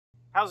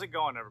How's it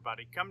going,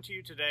 everybody? Come to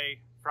you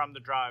today from the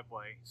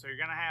driveway. So you're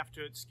going to have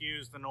to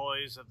excuse the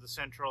noise of the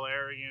central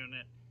air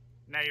unit,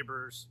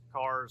 neighbors,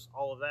 cars,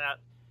 all of that.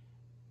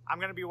 I'm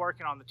going to be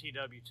working on the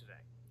TW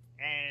today.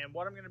 And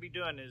what I'm going to be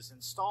doing is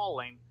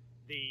installing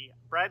the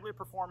Bradley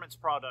Performance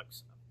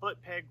Products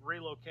foot peg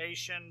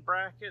relocation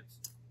brackets.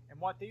 And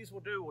what these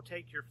will do will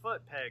take your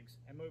foot pegs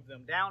and move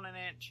them down an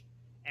inch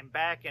and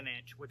back an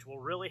inch, which will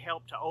really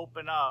help to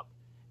open up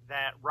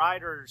that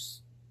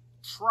rider's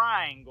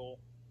triangle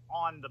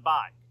on the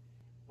bike.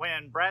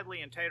 When Bradley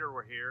and Tater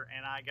were here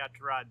and I got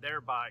to ride their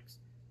bikes,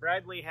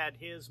 Bradley had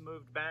his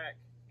moved back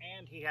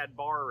and he had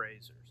bar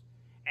raisers,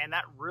 and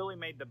that really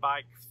made the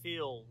bike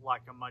feel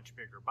like a much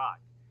bigger bike.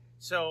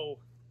 So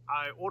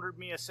I ordered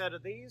me a set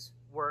of these.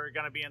 We're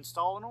going to be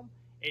installing them.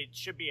 It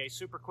should be a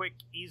super quick,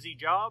 easy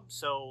job,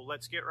 so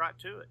let's get right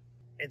to it.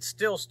 It's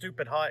still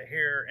stupid hot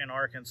here in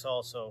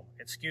Arkansas, so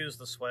excuse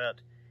the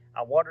sweat.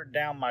 I watered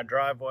down my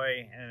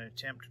driveway in an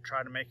attempt to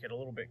try to make it a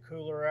little bit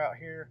cooler out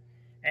here,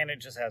 and it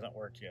just hasn't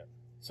worked yet.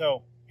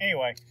 So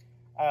anyway,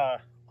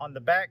 on the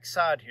back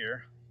side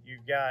here,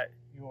 you've got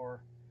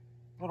your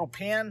little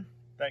pin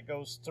that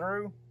goes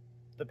through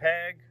the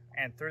peg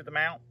and through the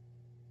mount,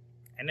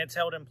 and it's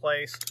held in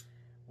place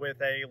with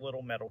a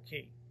little metal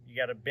key. You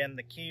got to bend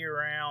the key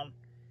around,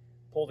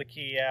 pull the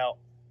key out,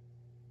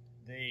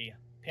 the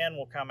pin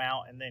will come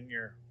out, and then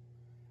your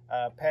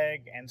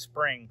peg and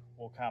spring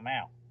will come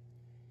out.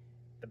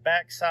 The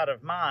back side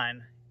of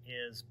mine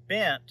is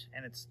bent,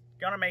 and it's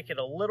going to make it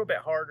a little bit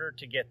harder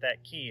to get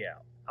that key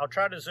out. I'll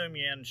try to zoom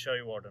you in and show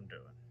you what I'm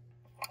doing.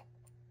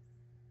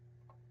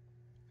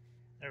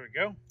 There we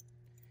go.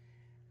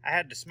 I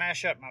had to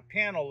smash up my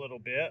pin a little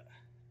bit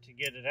to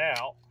get it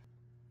out.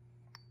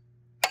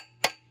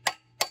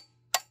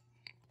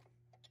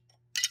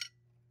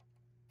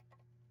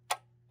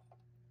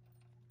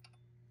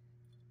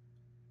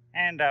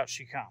 And out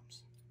she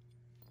comes.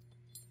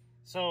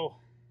 So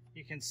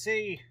you can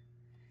see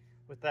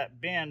with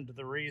that bend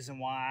the reason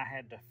why I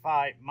had to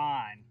fight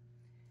mine.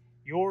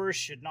 Yours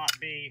should not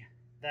be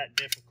that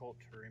difficult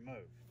to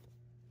remove.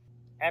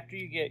 After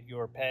you get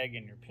your peg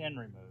and your pin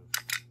removed,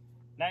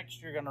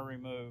 next you're going to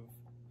remove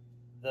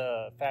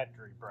the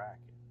factory bracket.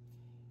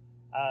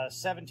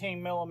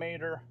 17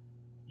 millimeter,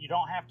 you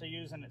don't have to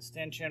use an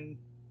extension.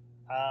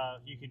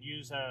 You could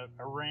use a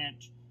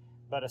wrench,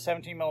 but a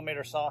 17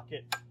 millimeter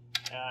socket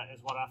is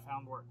what I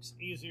found works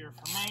easier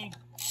for me.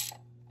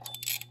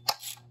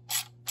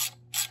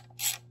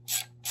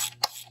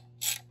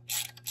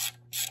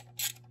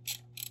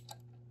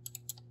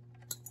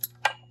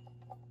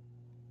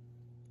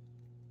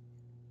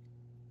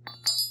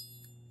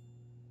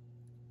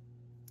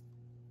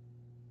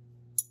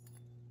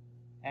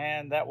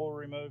 And that will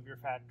remove your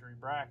factory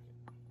bracket.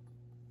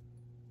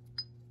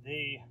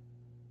 The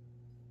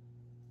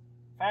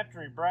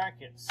factory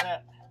bracket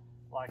set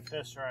like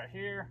this right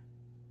here.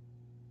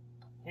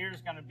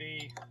 Here's going to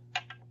be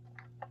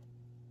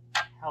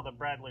how the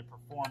Bradley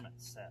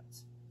Performance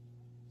sets.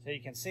 So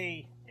you can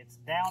see it's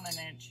down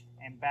an inch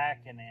and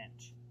back an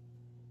inch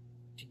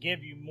to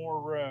give you more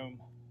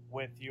room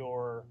with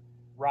your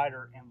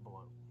rider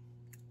envelope.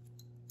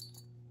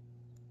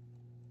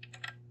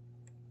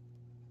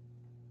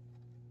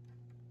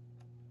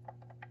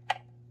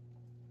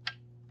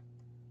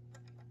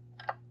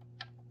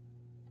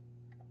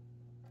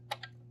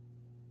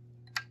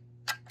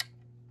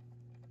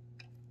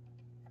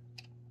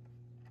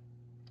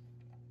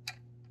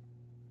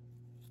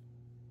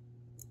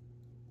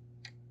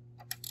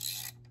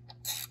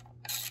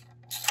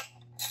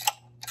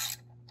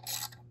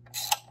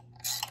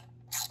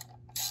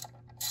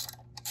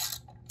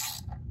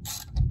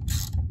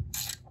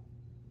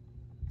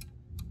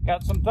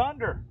 Got some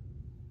thunder.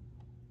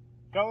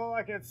 Don't look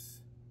like it's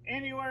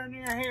anywhere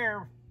near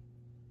here.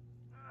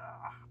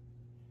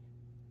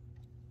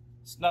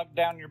 Snug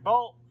down your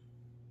bolt.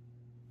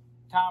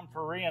 Time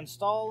for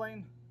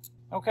reinstalling.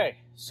 Okay,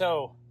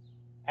 so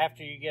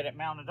after you get it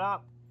mounted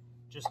up,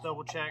 just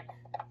double check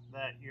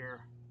that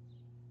your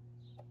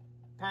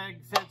peg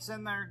fits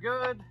in there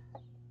good.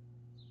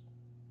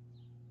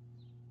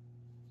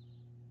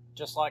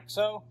 Just like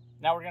so.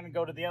 Now we're going to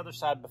go to the other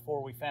side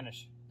before we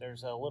finish.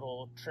 There's a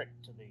little trick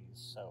to these,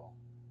 so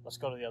let's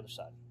go to the other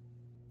side.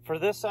 For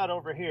this side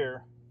over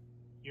here,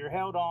 you're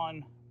held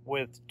on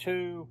with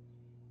two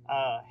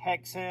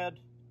hex head,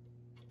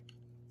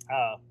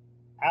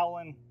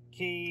 Allen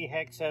key,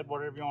 hex head,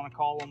 whatever you want to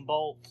call them,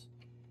 bolts.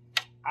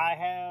 I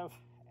have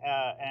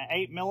an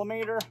 8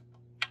 millimeter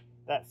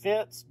that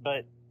fits,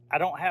 but I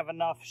don't have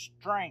enough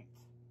strength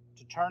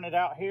to turn it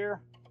out here.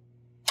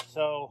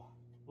 So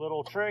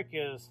little trick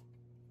is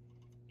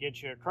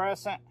get you a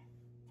crescent.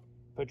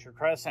 Put your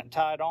crescent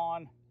tied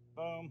on,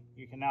 boom,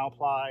 you can now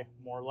apply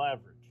more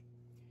leverage.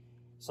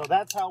 So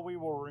that's how we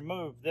will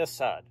remove this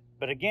side.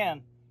 But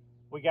again,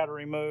 we got to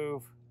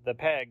remove the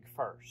peg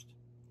first.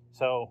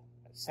 So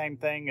same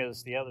thing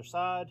as the other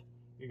side.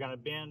 You're going to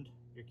bend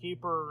your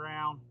keeper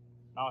around,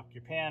 knock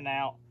your pin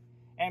out,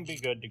 and be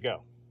good to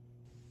go.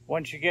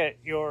 Once you get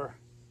your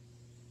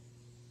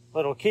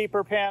little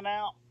keeper pin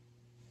out,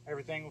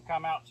 everything will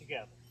come out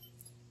together.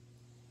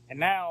 And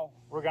now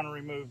we're going to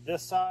remove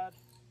this side,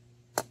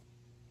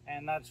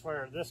 and that's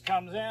where this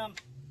comes in.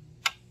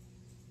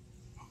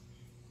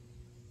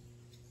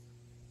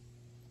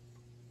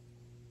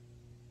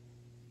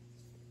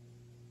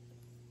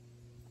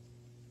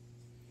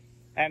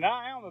 And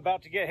I am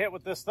about to get hit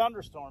with this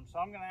thunderstorm, so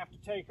I'm going to have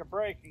to take a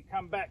break and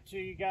come back to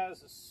you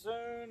guys as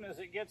soon as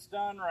it gets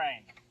done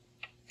raining.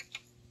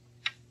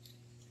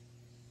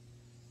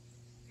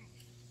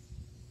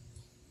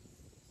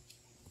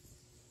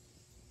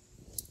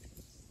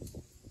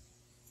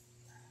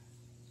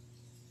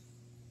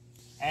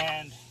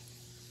 And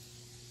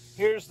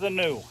here's the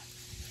new one.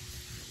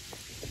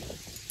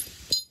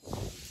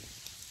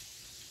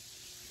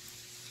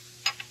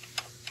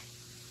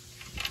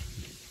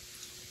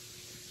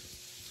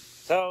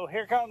 So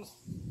here comes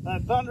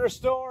that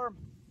thunderstorm.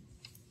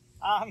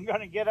 I'm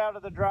going to get out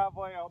of the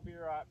driveway. I'll be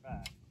right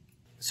back.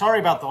 Sorry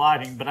about the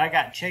lighting, but I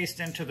got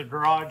chased into the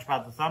garage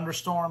by the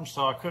thunderstorm,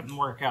 so I couldn't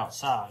work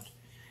outside.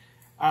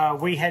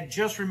 We had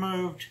just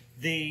removed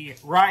the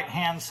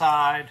right-hand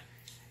side,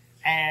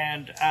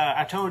 and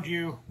I told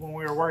you when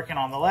we were working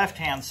on the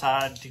left-hand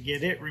side to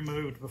get it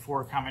removed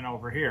before coming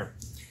over here.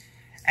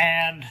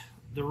 And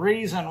the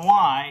reason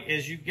why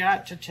is you've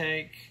got to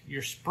take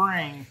your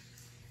spring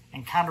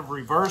and kind of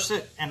reverse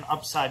it and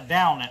upside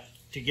down it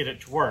to get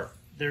it to work.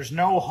 There's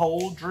no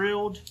hole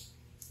drilled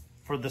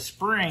for the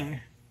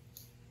spring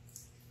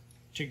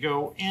to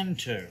go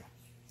into.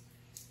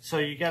 So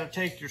you got to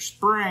take your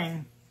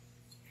spring,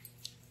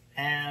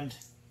 and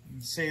you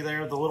can see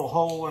there the little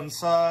hole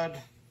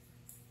inside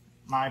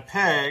my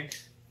peg.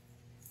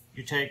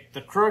 You take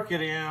the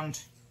crooked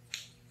end,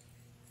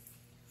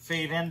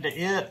 feed into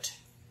it,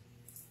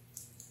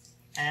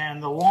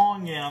 and the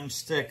long end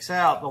sticks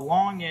out. The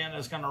long end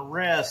is going to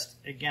rest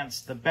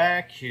against the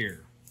back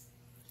here.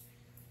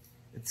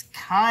 It's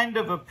kind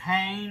of a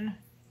pain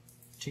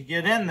to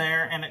get in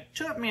there, and it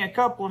took me a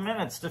couple of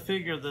minutes to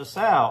figure this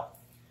out.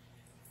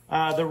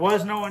 There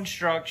was no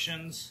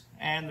instructions,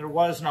 and there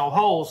was no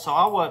hole, so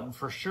I wasn't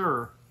for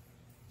sure.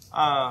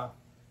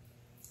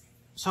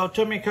 So it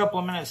took me a couple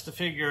of minutes to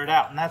figure it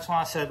out, and that's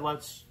why I said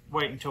let's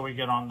wait until we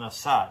get on this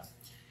side.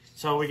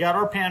 So we got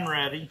our pin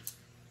ready.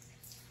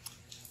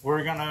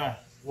 We're going to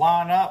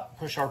line up,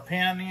 push our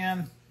pin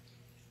in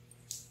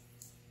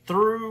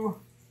through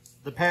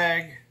the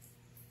peg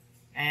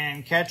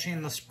and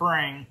catching the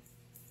spring.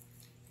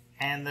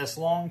 And this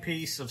long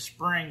piece of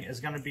spring is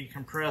going to be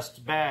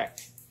compressed back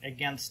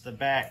against the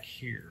back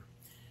here.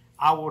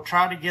 I will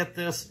try to get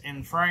this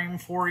in frame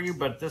for you,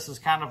 but this is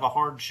kind of a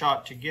hard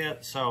shot to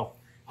get. So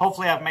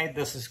hopefully I've made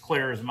this as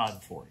clear as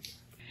mud for you.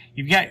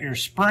 You've got your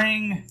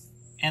spring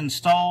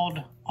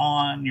installed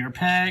on your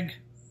peg.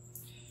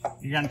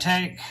 You're going to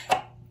take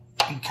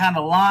and kind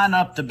of line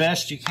up the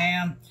best you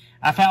can.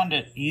 I found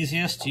it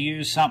easiest to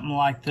use something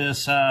like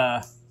this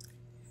 5mm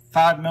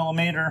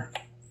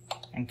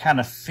and kind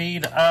of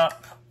feed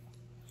up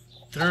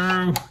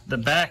through the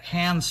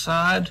backhand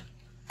side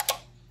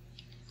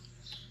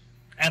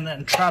and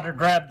then try to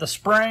grab the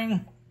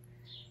spring.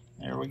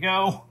 There we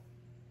go.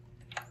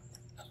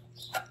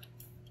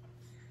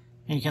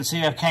 You can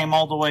see I came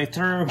all the way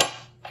through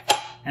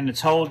and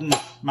it's holding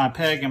my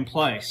peg in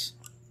place.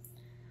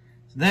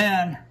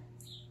 Then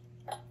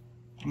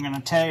I'm going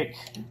to take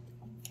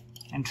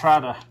and try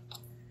to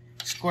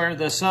square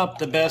this up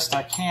the best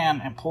I can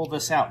and pull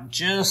this out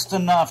just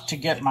enough to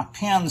get my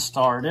pin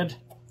started.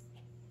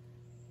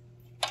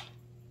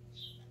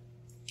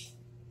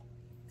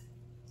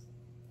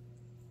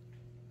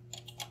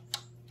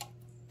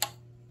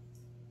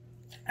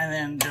 And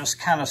then just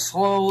kind of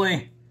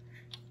slowly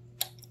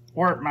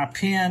work my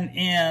pin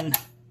in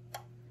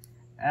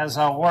as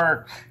I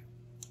work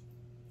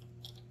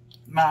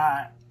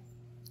my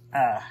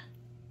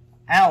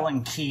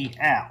Allen key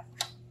out.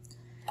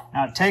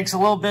 Now it takes a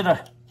little bit of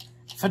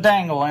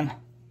fidangling.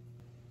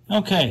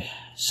 Okay,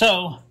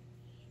 so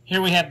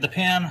here we have the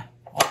pin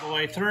all the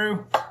way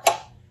through.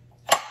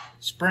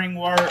 Spring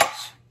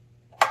works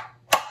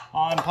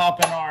on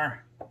popping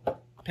our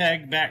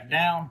peg back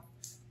down.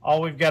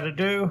 All we've got to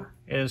do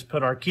is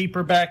put our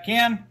keeper back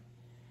in,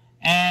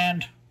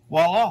 and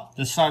voila,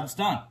 this side's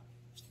done.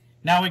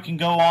 Now we can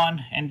go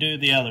on and do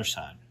the other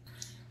side.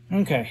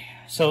 Okay,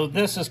 so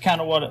this is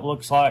kind of what it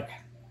looks like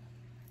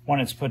when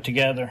it's put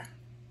together.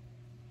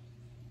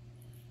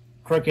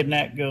 Crooked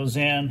neck goes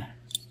in.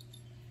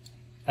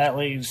 That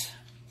leaves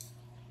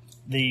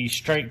the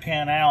straight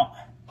pin out.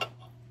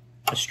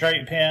 The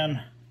straight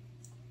pin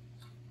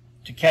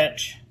to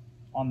catch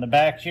on the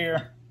back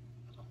here.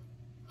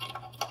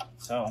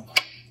 So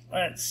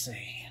let's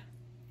see.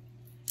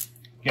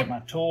 Get my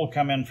tool,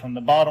 come in from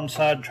the bottom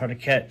side, try to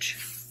catch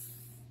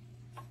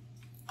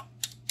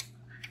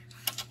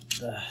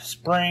the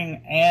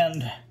spring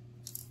and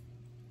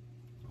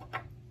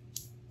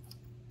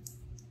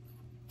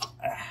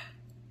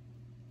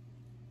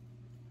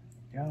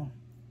go.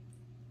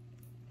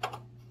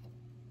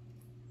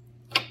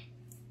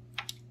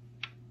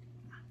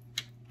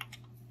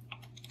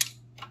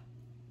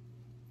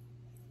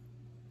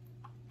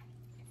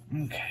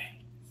 Okay.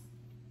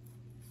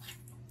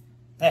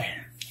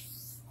 There.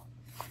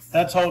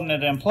 that's holding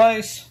it in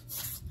place.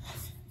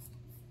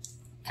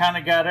 Kind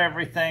of got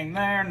everything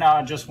there. Now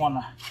I just want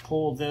to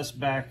pull this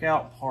back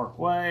out part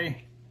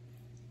way,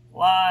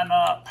 line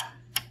up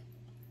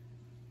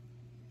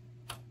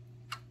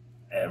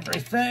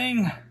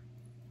everything.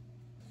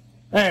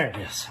 There it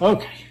is.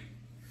 Okay.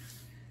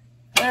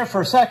 There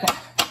for a second,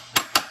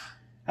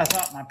 I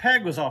thought my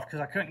peg was off because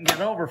I couldn't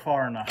get over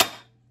far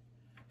enough.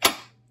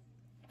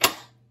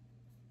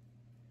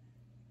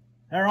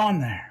 They're on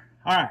there.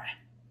 All right.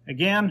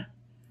 Again,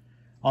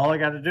 all I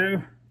got to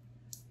do,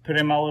 put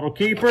in my little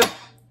keeper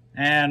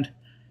and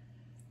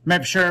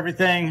make sure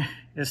everything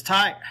is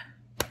tight.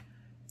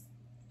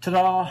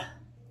 Ta-da.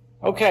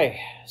 Okay,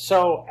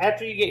 so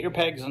after you get your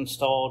pegs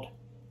installed,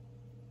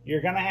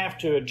 you're going to have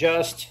to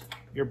adjust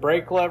your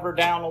brake lever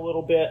down a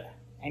little bit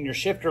and your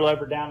shifter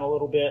lever down a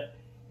little bit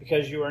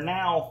because you are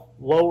now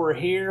lower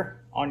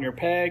here on your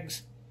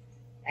pegs,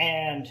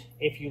 and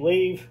if you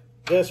leave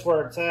this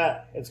where it's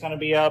at, it's going to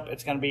be up,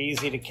 it's going to be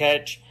easy to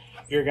catch.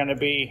 You're going to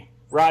be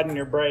riding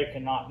your brake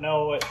and not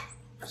know it.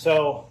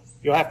 So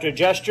you'll have to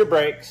adjust your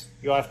brakes,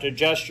 you'll have to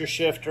adjust your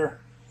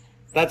shifter.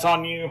 That's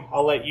on you.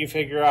 I'll let you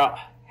figure out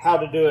how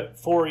to do it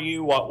for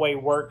you, what way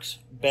works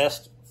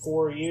best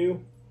for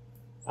you,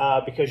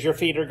 because your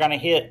feet are going to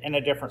hit in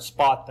a different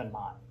spot than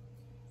mine.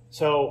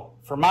 So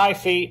for my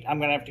feet, I'm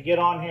going to have to get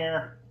on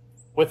here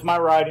with my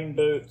riding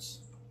boots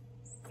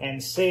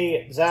and see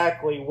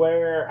exactly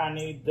where I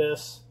need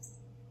this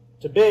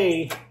to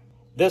be.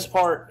 This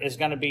part is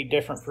going to be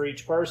different for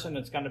each person.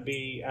 It's going to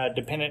be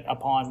dependent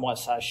upon what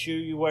size shoe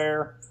you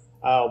wear,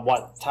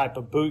 what type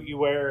of boot you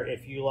wear,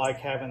 if you like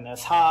having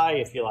this high,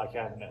 if you like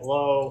having it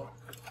low.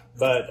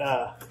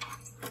 But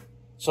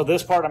so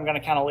this part I'm going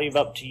to kind of leave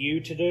up to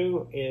you to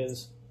do,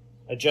 is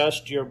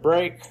adjust your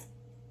brake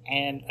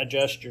and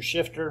adjust your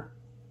shifter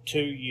to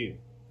you.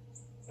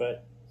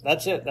 But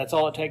that's it. That's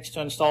all it takes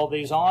to install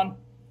these on.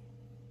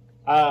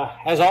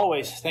 As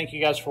always, thank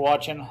you guys for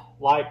watching.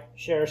 Like,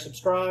 share,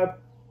 subscribe,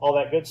 all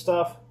that good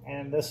stuff.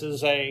 And this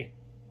is a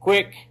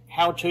quick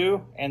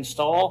how-to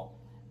install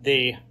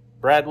the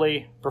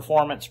Bradley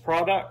Performance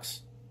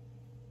Products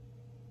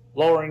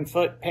lowering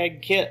foot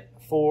peg kit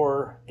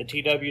for the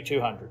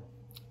TW200.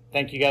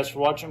 Thank you guys for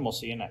watching. We'll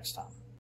see you next time.